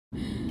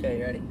Okay,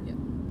 you ready? Yeah.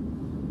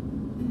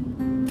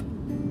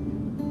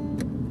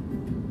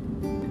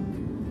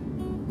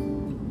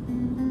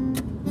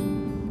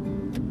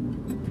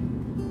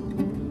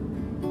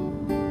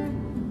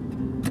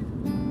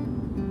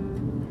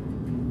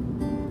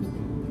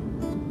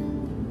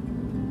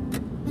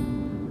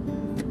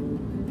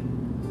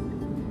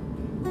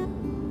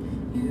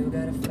 You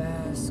got a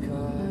fast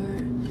car,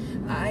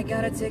 I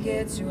got a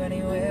ticket to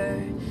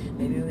anywhere.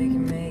 Maybe we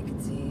can make a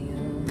deal.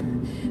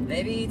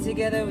 Maybe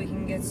together we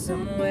can get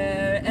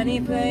somewhere. Any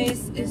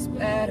place is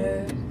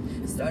better.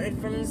 Started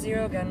from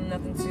zero, got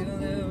nothing to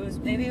lose.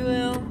 Maybe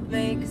we'll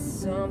make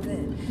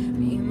something.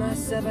 Me,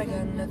 myself, I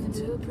got nothing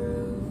to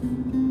prove.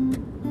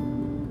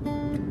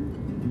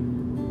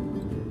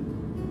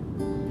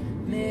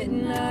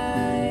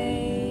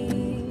 Midnight,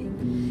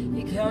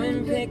 you come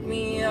and pick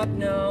me up,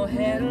 no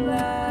headlights.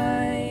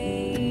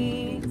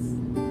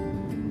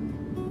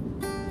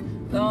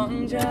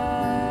 Long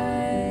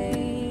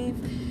drive,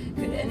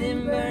 could end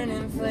in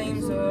burning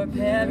flames or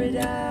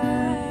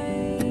paradise.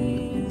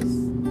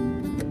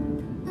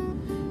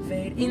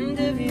 Fade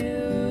into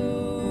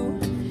view,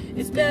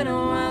 it's been a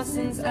while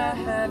since I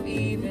have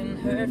even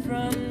heard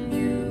from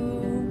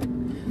you.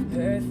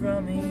 Heard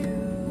from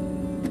you.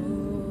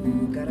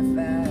 Got a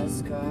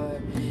fast car,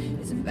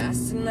 is it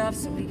fast enough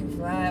so we can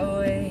fly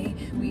away?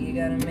 We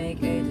gotta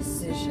make a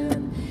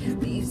decision,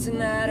 leave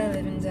tonight or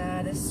live and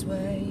die this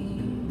way.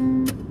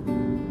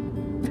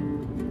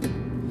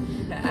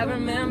 I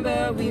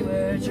remember we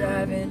were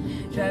driving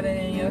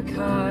in your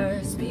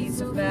car. Speed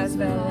so fast,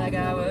 felt like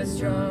I was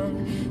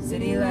drunk.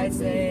 City lights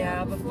lay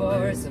out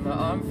before us, and my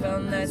arm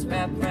felt nice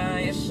wrapped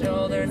around your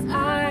shoulder. And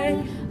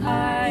I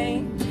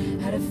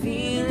had a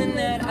feeling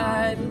that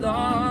I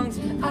belonged.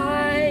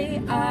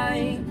 I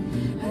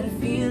had a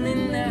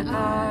feeling that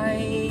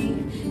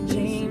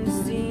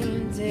James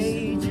Dean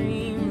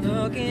daydream,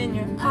 look in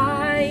your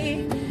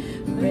eye.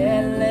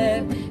 Red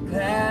lip,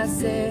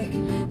 classic,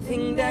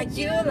 thing that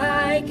you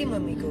like. And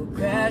when we go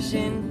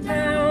crashing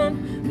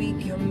down, we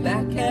come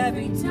back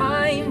every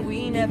time.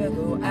 We never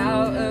go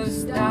out of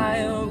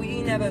style.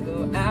 We never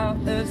go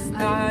out of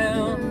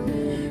style.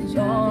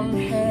 Long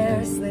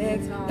hair,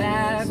 slicked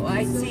back,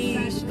 white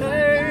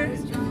t-shirt.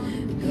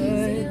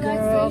 Good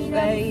girl,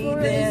 faith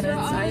in a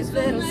tight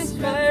little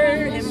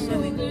skirt. And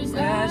when we go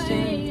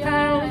crashing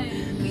down,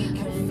 we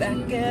come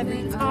back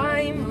every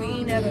time.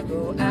 We never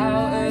go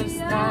out of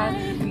style.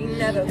 We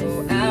never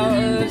go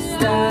out of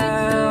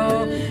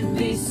style.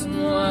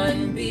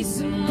 Be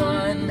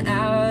someone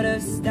out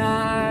of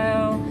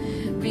style.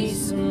 Be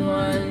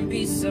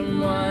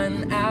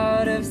someone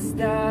out of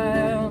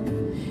style.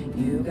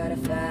 You got a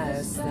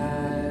fast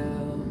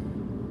style.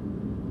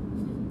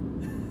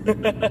 We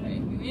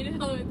made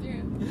it all the way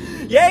through.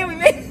 Yay, we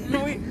made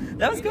it!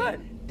 That was good.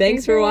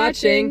 Thanks for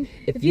watching.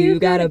 If you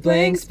got a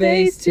blank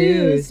space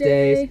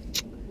Tuesdays,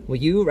 will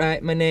you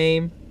write my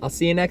name? I'll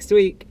see you next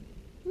week.